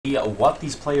what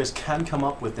these players can come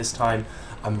up with this time.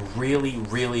 I'm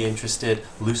really interested.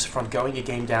 Lucifron going a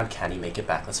game down. Can he make it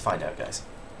back? Let's find out, guys.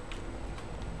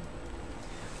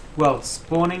 Well,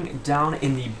 spawning down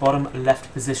in the bottom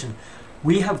left position,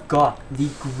 we have got the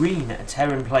green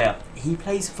Terran player. He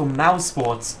plays for Mouz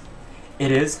Sports.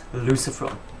 It is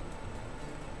Lucifron.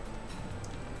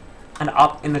 And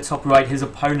up in the top right, his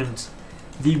opponent,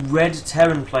 the red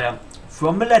Terran player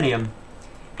from Millennium.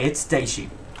 It's dayshi.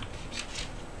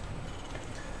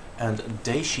 And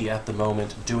dayshi at the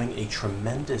moment doing a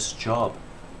tremendous job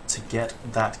to get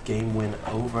that game win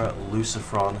over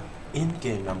Lucifron in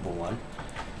game number 1.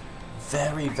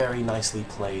 Very nicely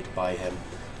played by him.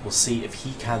 We'll see if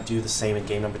he can do the same in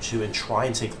game number 2 and try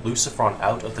and take Lucifron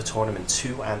out of the tournament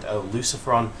 2-0.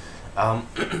 Lucifron,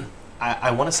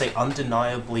 I want to say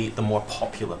undeniably the more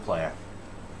popular player,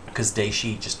 because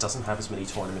dayshi just doesn't have as many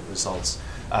tournament results.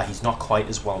 He's not quite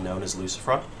as well known as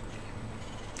Lucifron.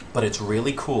 But it's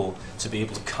really cool to be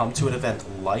able to come to an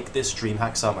event like this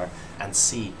DreamHack Summer and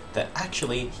see that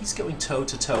actually he's going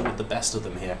toe-to-toe with the best of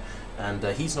them here. And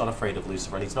he's not afraid of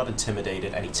Lucifron, he's not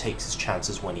intimidated, and he takes his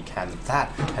chances when he can.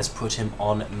 That has put him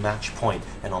on match point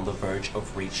and on the verge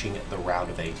of reaching the round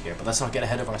of 8 here. But let's not get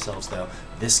ahead of ourselves though.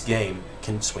 This game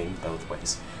can swing both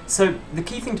ways. So the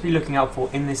key thing to be looking out for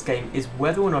in this game is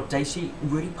whether or not dayshi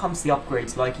really pumps the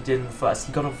upgrades like he did in the first.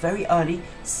 He got a very early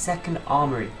second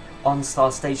armory on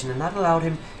Star Station, and that allowed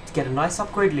him to get a nice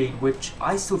upgrade lead, which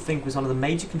I still think was one of the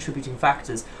major contributing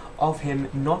factors of him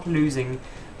not losing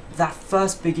that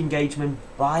first big engagement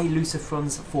by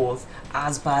Lucifron's 4th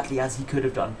as badly as he could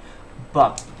have done.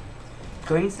 But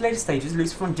going into the later stages,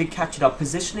 Lucifron did catch it up.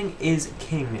 Positioning is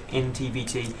king in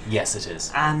TVT. Yes, it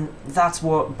is. And that's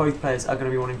what both players are going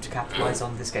to be wanting to capitalize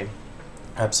on this game.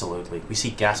 Absolutely. We see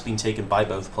gas being taken by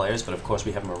both players, but of course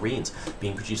we have Marines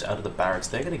being produced out of the barracks.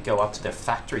 They're going to go up to their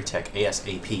factory tech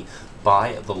ASAP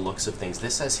by the looks of things.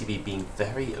 This SCV being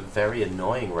very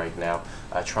annoying right now,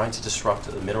 trying to disrupt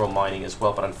the mineral mining as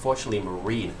well, but unfortunately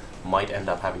Marine might end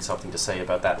up having something to say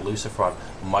about that. Lucifron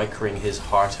microing his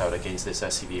heart out against this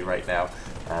SCV right now,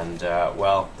 and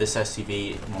well, this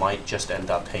SCV might just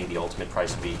end up paying the ultimate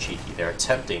price of being cheeky. They're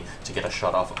attempting to get a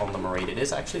shot off on the Marine. It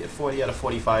is actually at 40 out of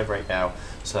 45 right now,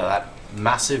 so that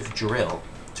massive drill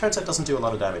turns out doesn't do a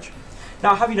lot of damage.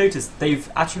 Now, have you noticed they've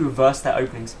actually reversed their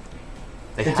openings?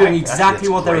 They're doing exactly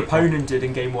what their opponent did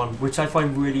in game 1, which I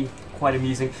find really quite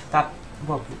amusing. That,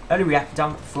 well, early reactor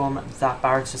dump from that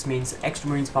barracks just means extra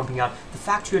Marines pumping out. The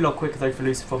factory a lot quicker though for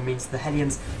Lucifron means the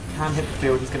Hellions can hit the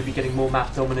field. He's going to be getting more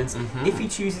map dominance if he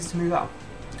chooses to move out.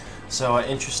 So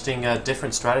interesting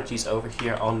different strategies over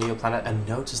here on Neoplanet, and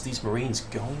notice these Marines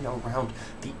going around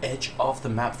the edge of the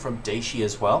map from dayshi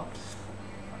as well.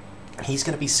 He's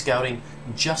going to be scouting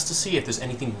just to see if there's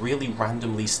anything really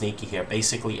randomly sneaky here.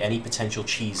 Basically, any potential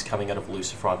cheese coming out of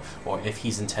Lucifron, or if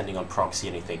he's intending on proxy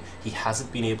anything. He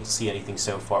hasn't been able to see anything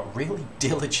so far. Really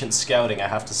diligent scouting, I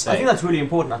have to say. I think that's really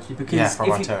important, actually, because yeah,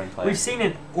 from our Terran player. We've seen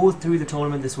it all through the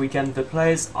tournament this weekend. The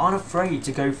players aren't afraid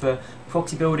to go for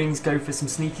proxy buildings, go for some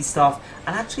sneaky stuff,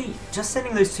 and actually just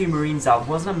sending those 2 Marines out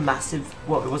wasn't a massive,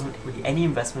 well, it wasn't really any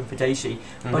investment for dayshi,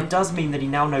 but it does mean that he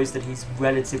now knows that he's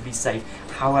relatively safe.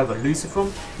 However,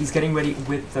 Lucifron, he's getting ready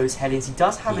with those Hellions. He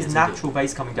does have his natural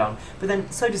base coming down, but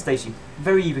then so does dayshi.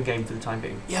 Very even game for the time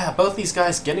being. Yeah, both these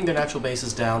guys getting their natural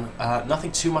bases down.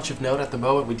 Nothing too much of note at the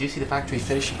moment. We do see the factory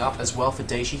finishing up as well for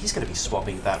dayshi. He's going to be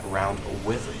swapping that round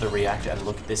with the reactor, and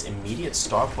look at this immediate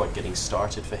starport getting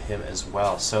started for him as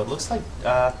well. So it looks like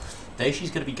dayshi's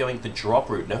going to be going the drop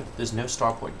route. Note that there's no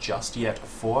starport just yet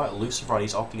for Lucifron.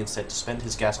 He's opting instead to spend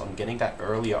his gas on getting that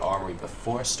earlier armory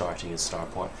before starting his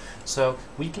starport. So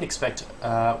we can expect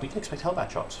Hellbat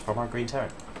drops from our Green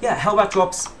Terran. Yeah, Hellbat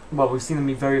drops, well, we've seen them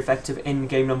be very effective in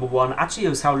game number 1. Actually, it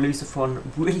was how Lucifron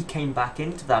really came back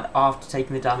into that after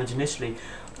taking the damage initially.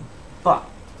 But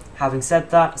having said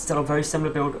that, still a very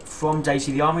similar build from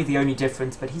dayshi. The armory, the only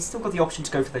difference, but he's still got the option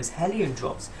to go for those Hellion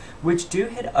drops, which do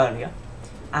hit earlier,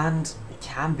 and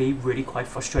can be really quite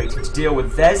frustrating to deal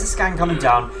with. There's a scan coming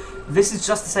down. This is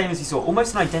just the same as you saw,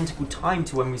 almost an identical time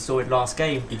to when we saw it last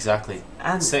game. Exactly.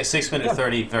 And 6 minute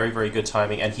 30, very good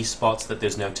timing, and he spots that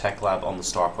there's no tech lab on the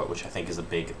starport, which I think is a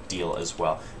big deal as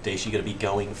well. dayshi going to be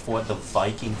going for the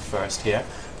Viking first here,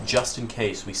 just in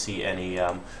case we see any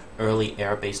early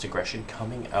air-based aggression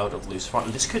coming out of Lucifron,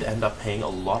 and this could end up paying a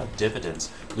lot of dividends.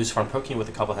 Lucifron poking with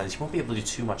a couple of heads, he won't be able to do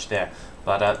too much there,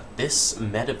 but this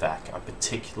medevac I'm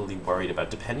particularly worried about.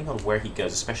 Depending on where he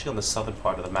goes, especially on the southern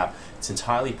part of the map, it's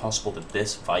entirely possible that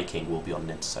this Viking will be on an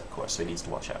intercept course, so he needs to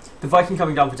watch out. The Viking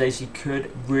coming down for dayshi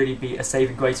could really be a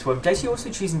saving grace for him. dayshi also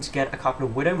choosing to get a couple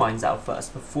of Widow Mines out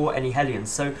first before any Hellions,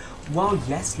 so while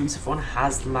yes, Lucifron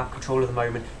has the map control at the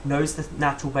moment, knows the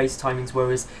natural base timings,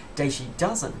 whereas dayshi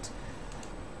doesn't,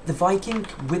 the Viking,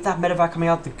 with that medevac coming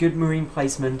out, the good marine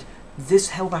placement, this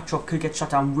Hellbat drop could get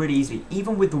shut down really easily.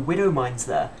 Even with the Widow Mines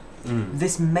there,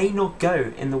 this may not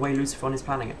go in the way Lucifron is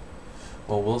planning it.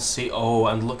 Well, we'll see. Oh,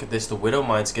 and look at this. The Widow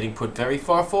Mine's getting put very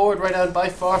far forward right now. And by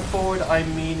far forward, I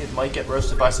mean it might get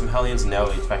roasted by some Hellions. No,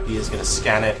 in fact, he is going to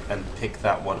scan it and pick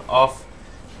that one off.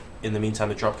 In the meantime,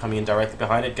 the drop coming in directly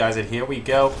behind it. Guys, and here we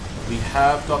go. We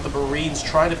have got the Marines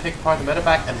trying to pick apart the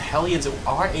medevac, and Hellions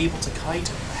are able to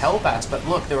kite Hellbats. But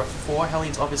look, there are 4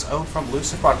 Hellions of his own from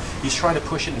Lucifron. He's trying to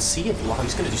push it and see it. Wow,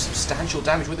 he's going to do substantial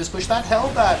damage with this push. That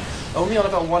Hellbat, only on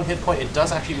about 1 hit point, it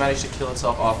does actually manage to kill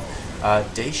itself off.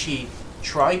 dayshi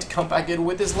trying to come back in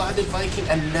with his landed Viking,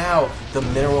 and now the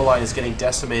mineral line is getting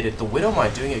decimated. The Widow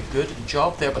Mine doing a good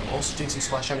job there, but also doing some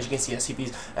splash damage against the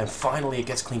SCVs, and finally it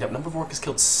gets cleaned up. Number of workers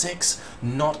killed 6,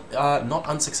 not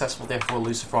unsuccessful there for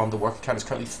Lucifron. The worker count is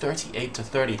currently 38 to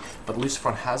 30, but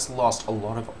Lucifron has lost a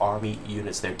lot of army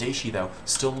units there. dayshi, though,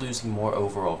 still losing more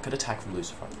overall. Good attack from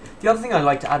Lucifron. The other thing I'd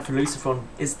like to add for Lucifron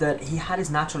is that he had his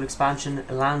natural expansion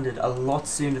landed a lot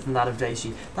sooner than that of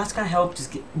dayshi. That's going to help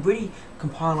just really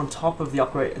compile on top of the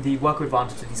upgrade, the worker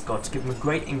advantage that he's got to give him a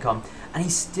great income, and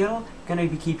he's still going to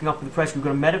be keeping up with the pressure. We've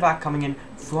got a medevac coming in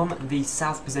from the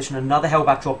south position, another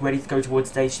Hellbat drop ready to go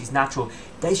towards dayshi's natural.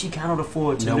 dayshi cannot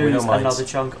afford to lose another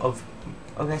chunk of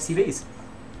SCVs.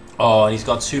 Oh, and he's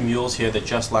got 2 mules here that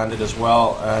just landed as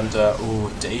well, and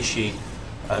dayshi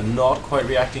not quite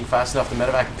reacting fast enough. The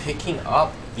medevac picking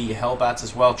up the Hellbats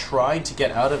as well, trying to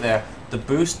get out of there. The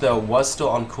boost, though, was still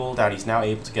on cooldown. He's now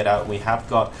able to get out, and we have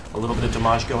got a little bit of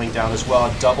damage going down as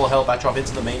well. A double Hellbat drop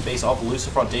into the main base of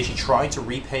Lucifron. dayshi trying to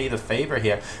repay the favor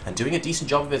here, and doing a decent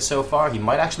job of it so far. He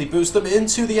might actually boost them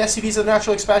into the SCVs of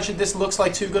natural expansion. This looks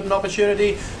like too good an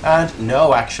opportunity, and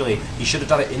no, actually, he should have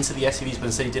done it into the SCVs, but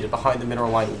instead he did it behind the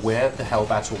mineral line where the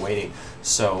Hellbats were waiting.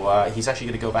 So he's actually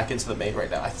going to go back into the main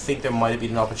right now. I think there might have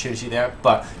been an opportunity there,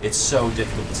 but it's so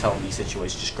difficult to tell in these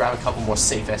situations. Just grab a couple more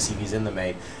safe SCVs in the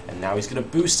main, and now he's going to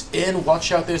boost in.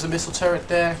 Watch out, there's a missile turret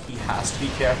there. He has to be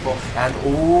careful.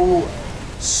 And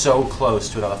so close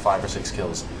to another 5 or 6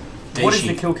 kills. dayshi, what is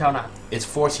the kill count at? It's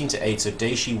 14 to 8, so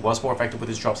dayshi was more effective with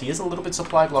his drops. He is a little bit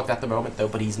supply blocked at the moment, though,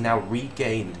 but he's now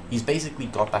regained. He's basically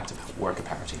got back to worker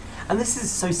parity. And this is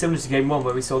so similar to Game 1,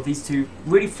 where we saw these two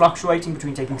really fluctuating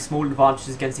between taking small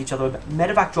advantages against each other. But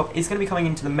medevac drop is going to be coming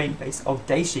into the main base of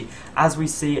dayshi. As we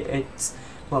see, it's,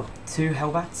 well, 2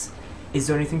 Hellbats. Is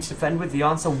there anything to defend with? The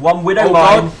answer, 1 Widow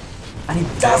Mine. And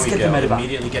he does get the medevac.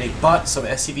 Immediately getting, but some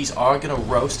SCVs are going to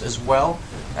roast as well.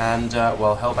 And,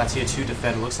 well, Hellbats here to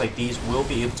defend. Looks like these will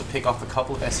be able to pick off a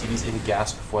couple of SCVs in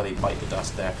gas before they bite the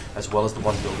dust there, as well as the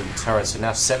one building the turret. So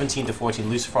now 17 to 14.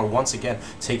 Lucifron once again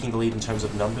taking the lead in terms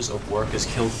of numbers of workers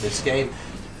killed this game.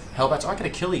 Hellbats are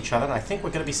going to kill each other, and I think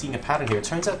we're going to be seeing a pattern here. It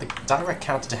turns out the direct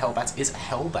counter to Hellbats is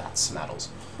Hellbats, Maddles.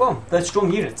 Well, they're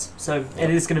strong units, so it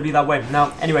is going to be that way.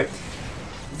 Now, anyway,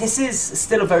 this is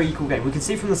still a very equal game. We can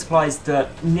see from the supplies they're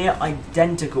near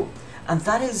identical, and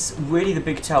that is really the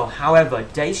big tell. However,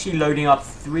 dayshi loading up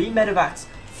 3 medevacs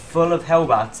full of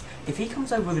Hellbats. If he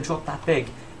comes over with a drop that big,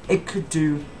 it could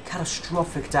do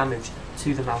catastrophic damage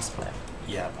to the mouse player.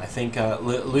 Yeah, I think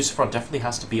Lucifron definitely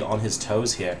has to be on his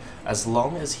toes here. As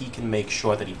long as he can make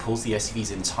sure that he pulls the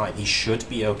SCVs in time, he should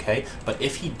be okay. But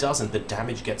if he doesn't, the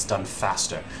damage gets done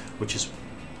faster, which is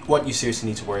what you seriously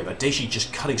need to worry about. dayshi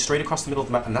just cutting straight across the middle of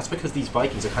the map, and that's because these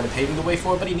Vikings are kind of paving the way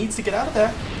for him, but he needs to get out of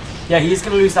there. Yeah, he is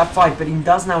going to lose that fight, but he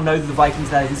does now know that the Vikings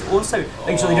there. He's also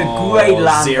making sure they do a great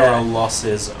land 0 there.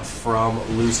 losses from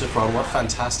Lucifron. What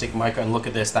fantastic micro, and look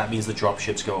at this, that means the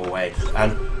dropships go away.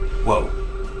 And, whoa.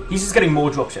 He's just getting more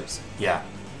dropships. Yeah.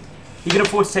 He can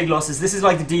afford to take losses. This is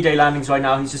like the D-Day landings right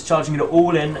now. He's just charging it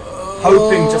all in,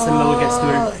 hoping just a little gets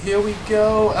through. Here we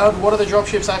go. And one of the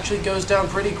dropships actually goes down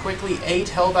pretty quickly. 8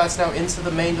 Hellbats now into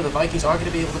the main, but the Vikings are going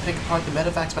to be able to pick apart the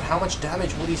medevacs. But how much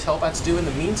damage will these Hellbats do in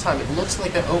the meantime? It looks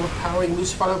like they're overpowering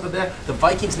Lucifron over there. The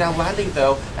Vikings now landing,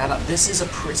 though, and this is a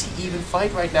pretty even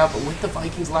fight right now. But with the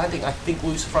Vikings landing, I think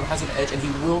Lucifron has an edge, and he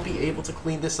will be able to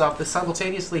clean this up.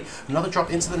 Simultaneously, another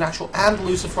drop into the natural, and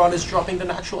Lucifron is dropping the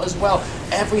natural as well.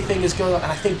 Everything is going on,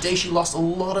 and I think dayshi lost a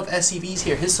lot of SCVs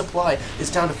here. His supply is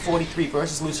down to 43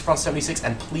 versus Lucifron 76,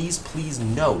 and please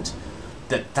note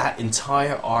that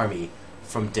entire army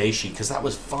from Dayshi, because that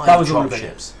was 5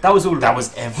 dropships. That was all of it. That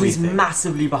was everything. He's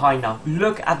massively behind now.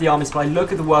 Look at the army supply,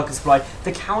 look at the worker supply.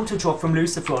 The counter drop from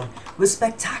Lucifron was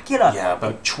spectacular. Yeah,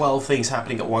 about 12 things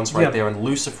happening at once right there, and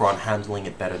Lucifron handling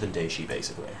it better than Dayshi,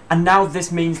 basically. And now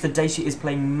this means that Dayshi is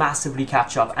playing massively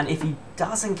catch up, and if he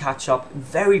doesn't catch up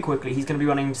very quickly, he's going to be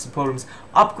running into some problems.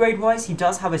 Upgrade-wise, he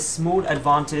does have a small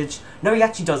advantage. No, he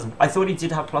actually doesn't. I thought he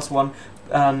did have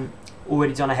 +1.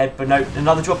 Already done ahead, but no,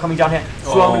 another drop coming down here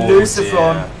from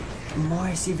Lucifron. More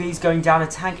SCVs going down. A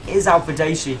tank is out for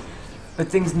Dayshi, but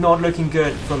things not looking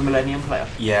good for the Millennium player.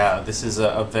 Yeah, this is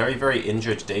a very, very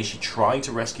injured Dayshi trying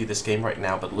to rescue this game right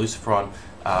now, but Lucifron,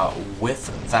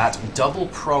 with that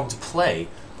double-pronged play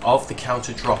of the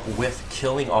counter drop with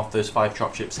killing off those 5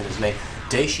 dropships in his main,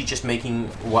 Dayshi just making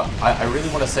what I really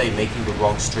want to say, making the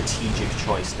wrong strategic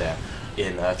choice there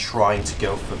in trying to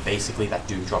go for basically that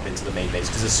doom drop into the main base,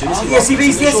 because as soon as the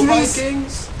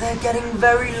SCVs, they're getting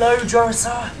very low,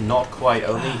 JoRoSaR. Not quite,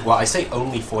 well, I say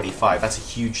only 45, that's a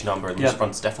huge number, and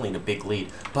Lucifron's definitely in a big lead,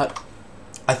 but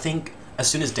I think as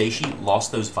soon as Dayshi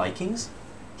lost those Vikings,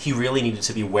 he really needed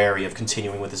to be wary of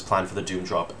continuing with his plan for the doom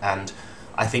drop, and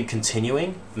I think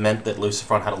continuing meant that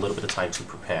Lucifron had a little bit of time to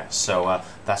prepare, so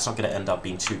that's not going to end up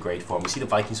being too great for him. We see the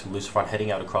Vikings from Lucifron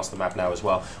heading out across the map now as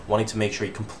well, wanting to make sure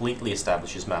he completely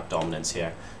establishes map dominance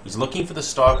here. He's looking for the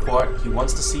starport. He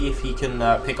wants to see if he can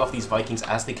pick off these Vikings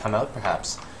as they come out,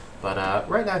 perhaps. But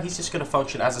right now, he's just going to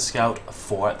function as a scout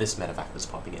for this medevac that's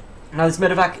popping in. Now this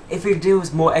medevac, if he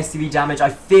deals more SCV damage, I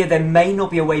fear there may not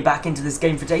be a way back into this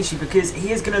game for Dayshi, because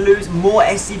he is going to lose more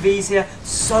SCVs here.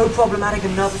 So problematic,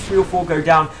 another 3 or 4 go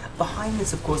down. Behind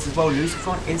this, of course, as well,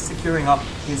 Lucifron is securing up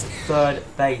his 3rd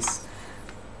base.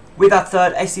 With that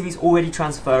 3rd, SCV's already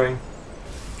transferring.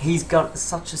 He's got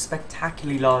such a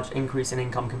spectacularly large increase in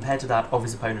income compared to that of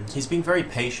his opponent. He's being very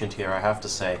patient here, I have to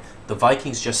say. The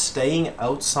Vikings just staying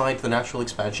outside the natural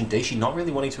expansion. Dayshi not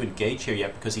really wanting to engage here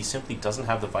yet because he simply doesn't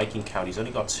have the Viking count. He's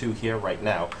only got 2 here right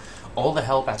now. All the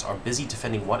Hellbats are busy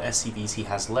defending what SCVs he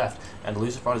has left, and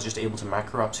Lucifron is just able to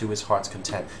macro up to his heart's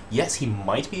content. Yes, he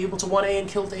might be able to 1A and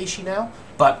kill Dayshi now,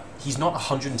 but he's not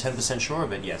 110% sure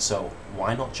of it yet, so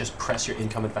why not just press your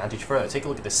income advantage further? Take a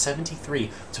look at this, 73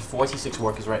 to 46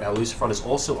 workers right now. Lucifron is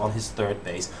also on his 3rd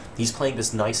base. He's playing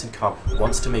this nice and calm,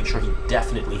 wants to make sure he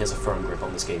definitely has a firm grip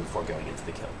on this game before going into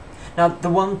the kill. Now, the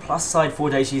one plus side for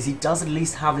Dayshi is he does at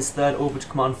least have his 3rd orbital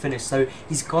command finished, so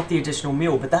he's got the additional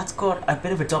mule, but that's got a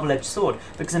bit of a double-edged sword,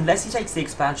 because unless he takes the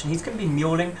expansion, he's going to be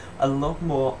muling a lot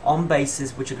more on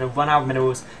bases, which are going to run out of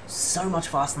minerals so much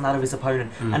faster than that of his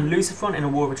opponent. And Lucifron, in a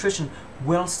war of attrition,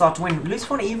 will start to win.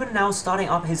 Lucifron even now starting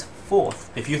up his 4th.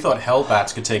 If you thought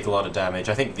Hellbats could take a lot of damage,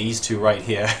 I think these two right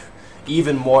here,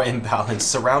 even more imbalanced,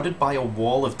 surrounded by a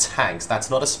wall of tanks. That's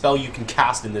not a spell you can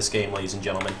cast in this game, ladies and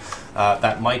gentlemen.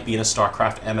 That might be in a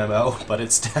StarCraft MMO, but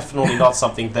it's definitely not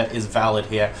something that is valid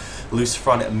here.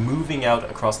 Lucifron moving out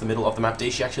across the middle of the map.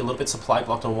 Dayshi actually a little bit supply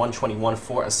blocked on 121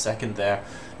 for a second there,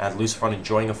 and Lucifron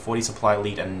enjoying a 40 supply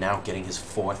lead and now getting his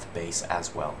 4th base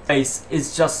as well. Base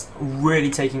is just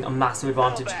really taking a massive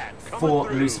advantage for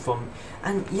Lucifron.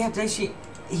 And yeah, Dayshi,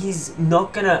 he's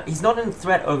not in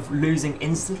threat of losing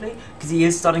instantly, because he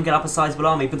is starting to get up a sizable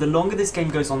army, but the longer this game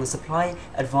goes on, the supply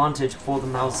advantage for the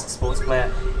mouse sports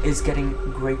player is getting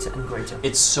greater and greater.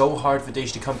 It's so hard for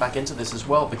Dayshi to come back into this as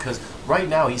well, because right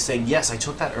now he's saying, yes, I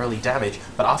took that early damage,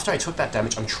 but after I took that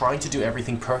damage, I'm trying to do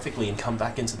everything perfectly and come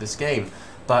back into this game.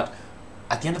 But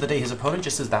at the end of the day, his opponent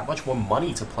just has that much more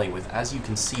money to play with, as you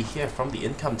can see here from the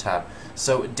income tab.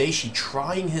 So Dayshi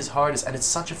trying his hardest, and it's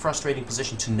such a frustrating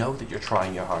position to know that you're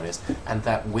trying your hardest, and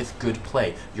that with good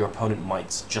play, your opponent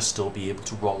might just still be able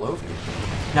to roll over you.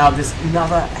 Now there's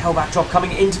another Hellbat drop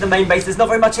coming into the main base. There's not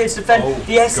very much here to defend.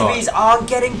 The SCVs are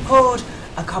getting pulled.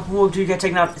 A couple more do get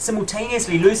taken out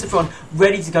simultaneously. Lucifron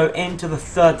ready to go into the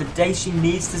 3rd that Dayshi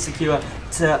needs to secure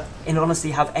to, in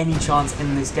honesty, have any chance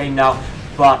in this game now.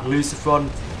 But Lucifron,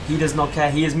 he does not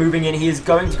care. He is moving in. He is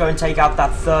going to go and take out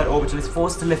that 3rd orbital. He's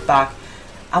forced to lift back.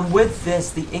 And with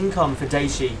this, the income for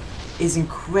Dayshi is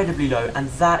incredibly low, and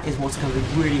that is what's going to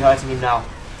be really hurting him now.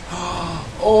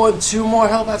 Oh, and 2 more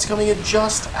Hellbats coming in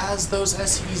just as those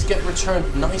SCVs get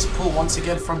returned. Nice pull once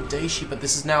again from Dayshi, but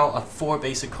this is now a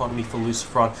 4-base economy for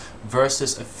Lucifron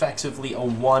versus effectively a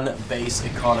 1-base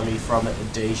economy from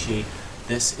Dayshi.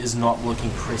 This is not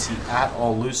looking pretty at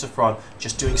all. Lucifron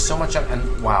just doing so much up,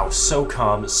 and wow, so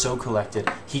calm, so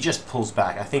collected. He just pulls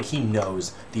back. I think he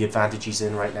knows the advantage he's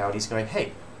in right now, and he's going,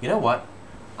 hey, you know what?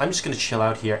 I'm just going to chill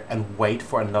out here and wait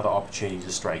for another opportunity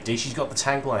to strike. Dayshi's got the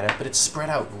tank lineup, but it's spread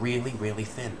out really, really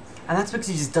thin. and that's because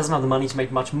he just doesn't have the money to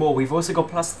make much more. We've also got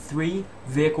 +3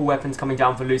 vehicle weapons coming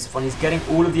down for Lucifron. He's getting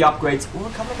all of the upgrades. Oh, a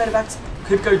couple of medevacs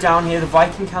could go down here. The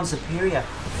Viking count superior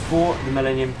for the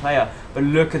Millennium player. But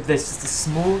look at this, just a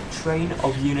small train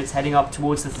of units heading up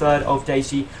towards the third of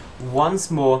Dayshi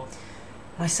once more.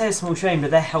 And I say a small train,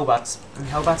 but they're Hellbats. And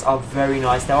Hellbats are very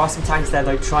nice. There are some tanks there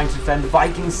though trying to defend. The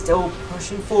Vikings still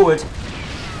pushing forward.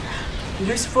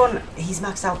 Lucifron, he's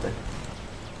maxed out though.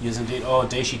 He is indeed. Oh,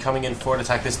 Dayshi coming in for an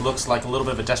attack. This looks like a little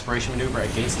bit of a desperation maneuver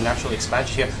against the natural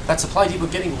expansion here. That supply depot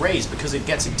getting raised because it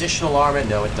gets additional armor.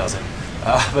 No, it doesn't.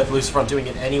 But Lucifron doing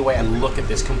it anyway, and look at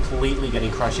this, completely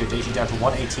getting crushed here. Dayshi down to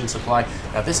 118 supply.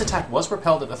 Now this attack was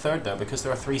repelled at the third though, because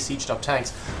there are 3 sieged up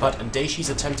tanks, but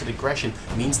Daishi's attempted aggression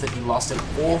means that he lost an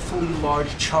awfully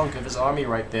large chunk of his army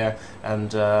right there,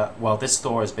 and well, this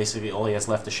Thor is basically all he has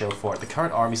left to show for it. The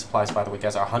current army supplies, by the way,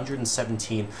 guys, are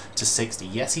 117 to 60.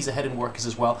 Yes, he's ahead in workers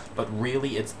as well, but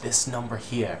really it's this number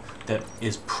here that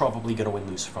is probably going to win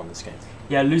Lucifron this game.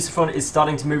 Yeah, Lucifron is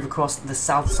starting to move across the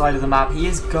south side of the map. He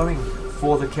is going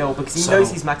for the kill because he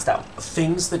knows he's maxed out.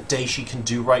 Things that Dayshi can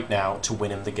do right now to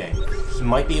win him the game. He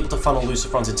might be able to funnel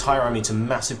Lucifron's entire army into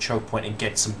massive choke point and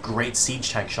get some great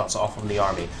siege tank shots off of the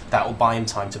army. That will buy him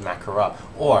time to macro up.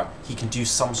 Or he can do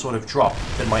some sort of drop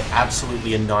that might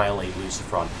absolutely annihilate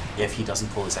Lucifron if he doesn't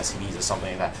pull his SCVs or something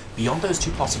like that. Beyond those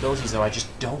 2 possibilities though, I just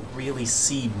don't really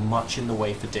see much in the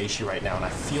way for Dayshi right now, and I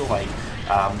feel like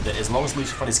that as long as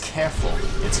Lucifron is careful,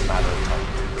 it's a matter of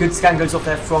time. Good scan goes off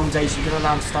there from Dayshi. You're going to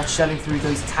allow him to start shelling through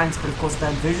those tanks, but of course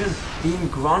their vision being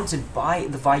granted by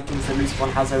the Vikings that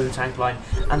Lucifron has over the tank line,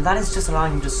 and that is just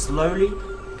allowing him to slowly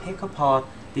pick apart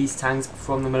these tanks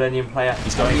from the Millennium player.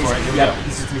 He's going for it. Yeah,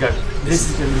 he's just going to go. This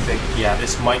is going to be big. Yeah,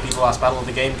 this might be the last battle of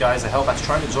the game, guys. The Hellbats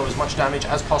trying to absorb as much damage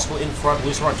as possible in front.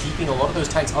 Lucifron keeping a lot of those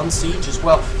tanks unsieged as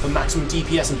well. The maximum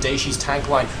DPS and Daishi's tank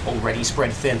line, already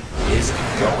spread thin, is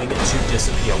going to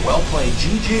disappear. Well played,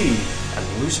 GG! And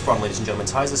Lucifron, ladies and gentlemen,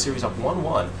 ties the series up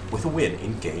 1-1 with a win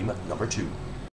in game number 2.